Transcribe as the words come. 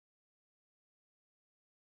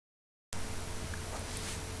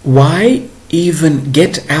Why even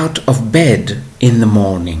get out of bed in the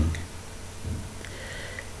morning?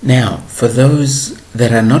 Now, for those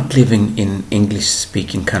that are not living in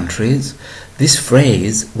English-speaking countries, this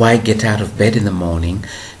phrase, why get out of bed in the morning,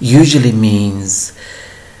 usually means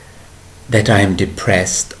that I am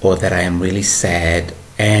depressed or that I am really sad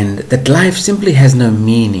and that life simply has no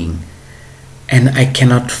meaning and I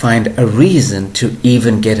cannot find a reason to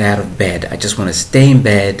even get out of bed. I just want to stay in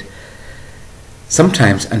bed,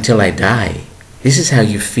 sometimes until I die. This is how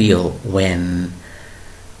you feel when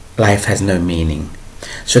life has no meaning.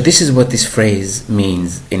 So this is what this phrase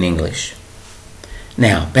means in English.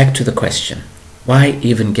 Now, back to the question. Why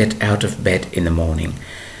even get out of bed in the morning?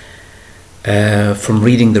 From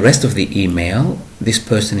reading the rest of the email, this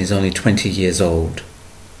person is only 20 years old.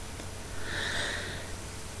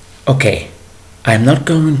 Okay, I'm not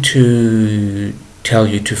going to tell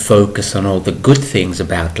you to focus on all the good things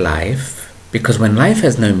about life, because when life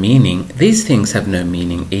has no meaning, these things have no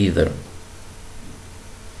meaning either.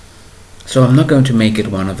 So I'm not going to make it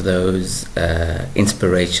one of those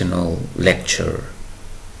inspirational lecture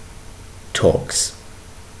talks.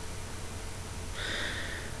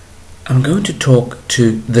 I'm going to talk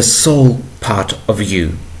to the soul part of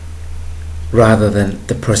you rather than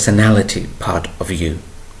the personality part of you,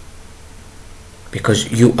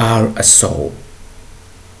 because you are a soul.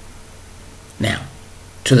 Now,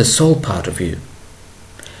 to the soul part of you,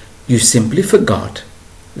 you simply forgot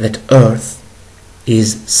that Earth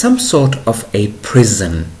is some sort of a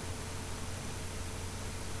prison.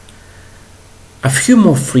 A few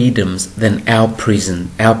more freedoms than our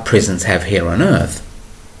prisons have here on Earth,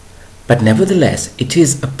 but nevertheless it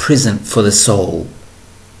is a prison for the soul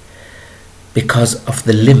because of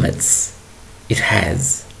the limits it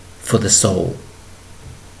has for the soul,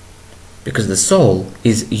 because the soul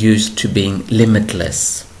is used to being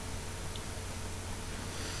limitless.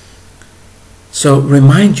 So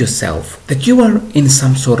remind yourself that you are in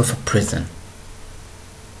some sort of a prison,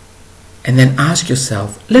 and then ask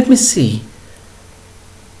yourself, let me see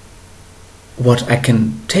what I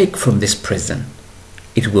can take from this prison.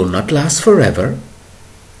 It will not last forever,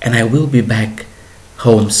 and I will be back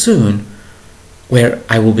home soon where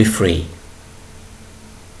I will be free.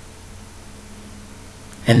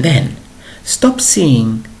 And then stop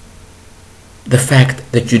seeing the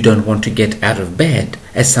fact that you don't want to get out of bed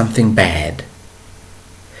as something bad.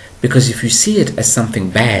 Because if you see it as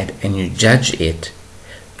something bad and you judge it,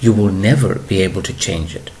 you will never be able to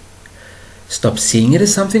change it. Stop seeing it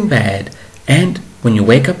as something bad, and when you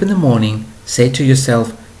wake up in the morning, say to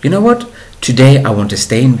yourself, you know what? Today I want to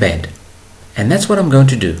stay in bed. And that's what I'm going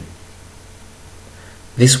to do.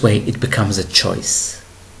 This way it becomes a choice.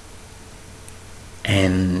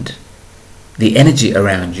 And the energy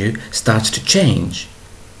around you starts to change,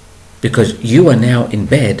 because you are now in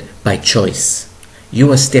bed by choice.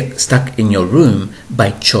 You are stuck in your room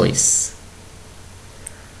by choice.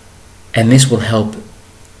 And this will help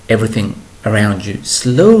everything around you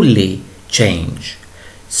slowly change.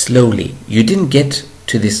 Slowly. You didn't get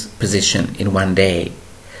to this position in one day,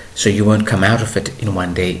 so you won't come out of it in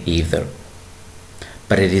one day either.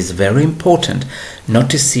 But it is very important not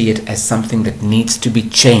to see it as something that needs to be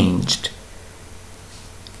changed.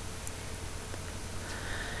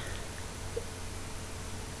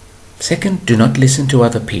 Second, do not listen to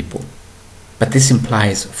other people. But this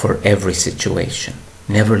implies for every situation.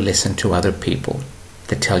 Never listen to other people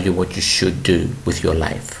that tell you what you should do with your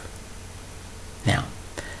life. Now,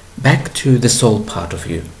 back to the soul part of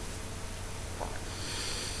you.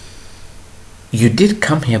 You did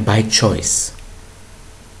come here by choice.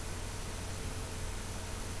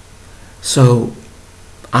 So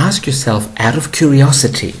ask yourself out of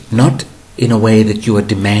curiosity, not in a way that you are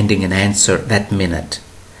demanding an answer that minute.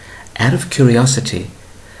 Out of curiosity,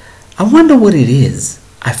 I wonder what it is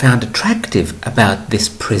I found attractive about this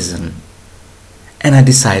prison, and I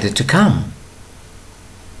decided to come.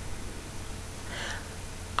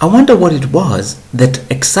 I wonder what it was that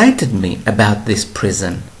excited me about this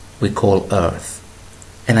prison we call Earth,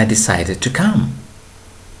 and I decided to come.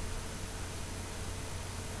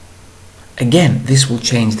 Again, this will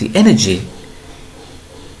change the energy.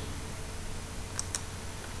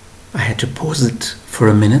 I had to pause it for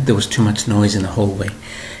a minute. There was too much noise in the hallway.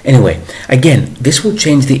 Anyway, again, this will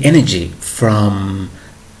change the energy from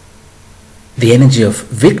the energy of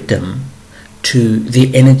victim to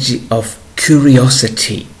the energy of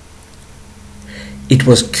curiosity. It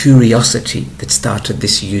was curiosity that started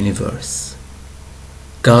this universe.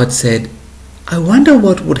 God said, I wonder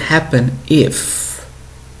what would happen if.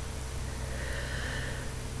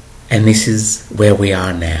 And this is where we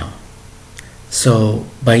are now. So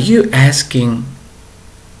by you asking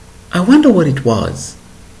I wonder what it was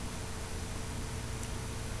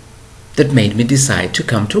that made me decide to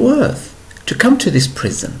come to Earth, to come to this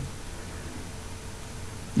prison.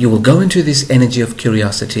 You will go into this energy of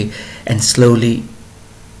curiosity, and slowly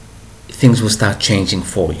things will start changing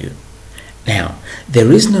for you. Now,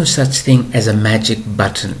 there is no such thing as a magic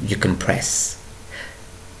button you can press.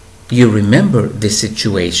 You remember this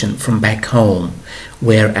situation from back home,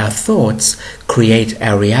 where our thoughts create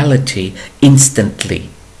our reality instantly.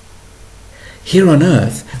 Here on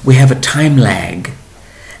Earth, we have a time lag,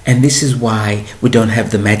 and this is why we don't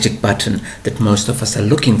have the magic button that most of us are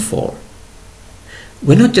looking for.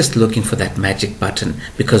 We're not just looking for that magic button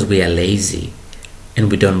because we are lazy and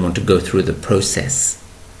we don't want to go through the process.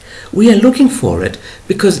 We are looking for it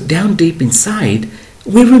because down deep inside,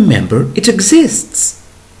 we remember it exists.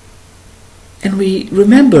 And we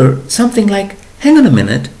remember something like, hang on a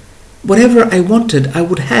minute, whatever I wanted, I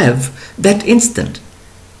would have that instant.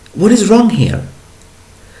 What is wrong here?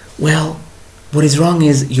 Well, what is wrong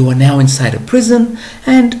is you are now inside a prison,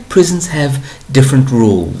 and prisons have different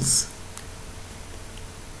rules.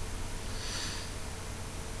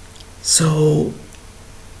 So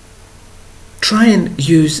try and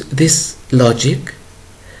use this logic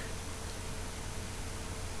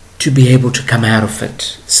to be able to come out of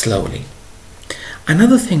it slowly.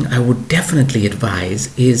 Another thing I would definitely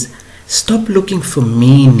advise is stop looking for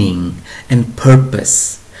meaning and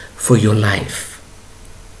purpose for your life.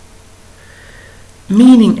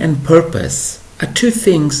 Meaning and purpose are two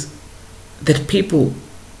things that people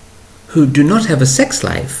who do not have a sex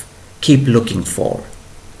life keep looking for.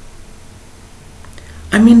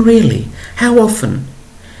 I mean, really, how often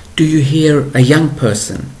do you hear a young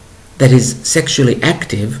person that is sexually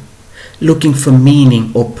active looking for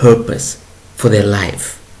meaning or purpose for their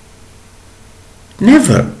life?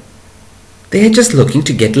 Never. They are just looking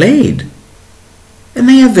to get laid. And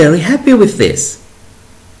they are very happy with this.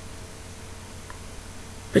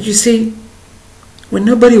 But you see, when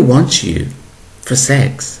nobody wants you for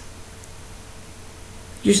sex,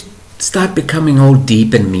 you start becoming all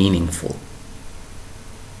deep and meaningful.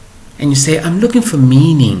 And you say, I'm looking for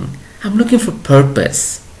meaning. I'm looking for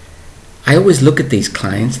purpose. I always look at these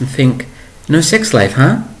clients and think, no sex life,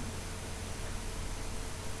 huh?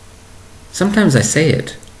 Sometimes I say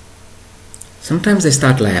it. Sometimes they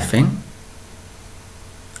start laughing.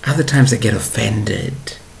 Other times they get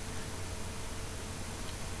offended.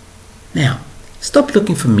 Now, stop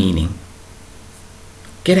looking for meaning.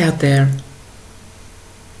 Get out there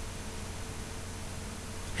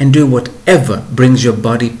and do whatever brings your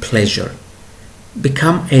body pleasure.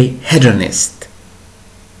 Become a hedonist,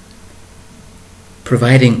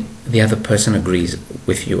 providing the other person agrees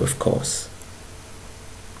with you, of course.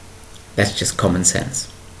 That's just common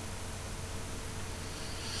sense.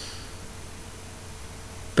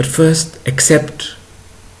 But first, accept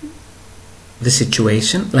the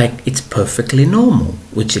situation like it's perfectly normal,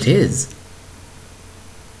 which it is.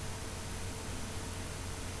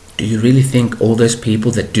 Do you really think all those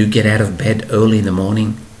people that do get out of bed early in the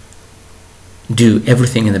morning, do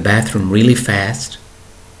everything in the bathroom really fast,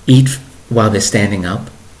 eat while they're standing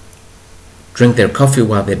up, drink their coffee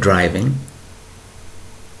while they're driving,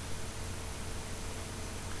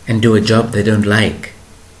 and do a job they don't like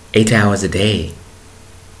 8 hours a day?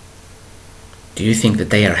 Do you think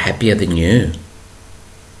that they are happier than you?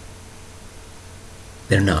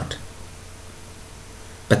 They're not.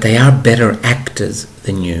 But they are better actors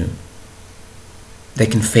than you. They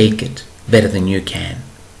can fake it better than you can.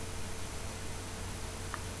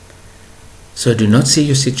 So do not see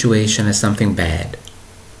your situation as something bad.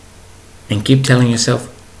 And keep telling yourself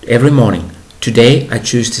every morning, today I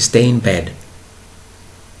choose to stay in bed.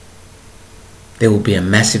 There will be a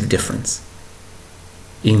massive difference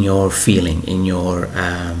in your feeling, in your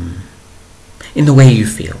in the way you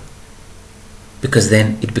feel, because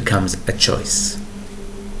then it becomes a choice.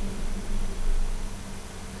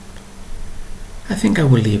 I think I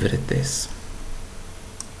will leave it at this.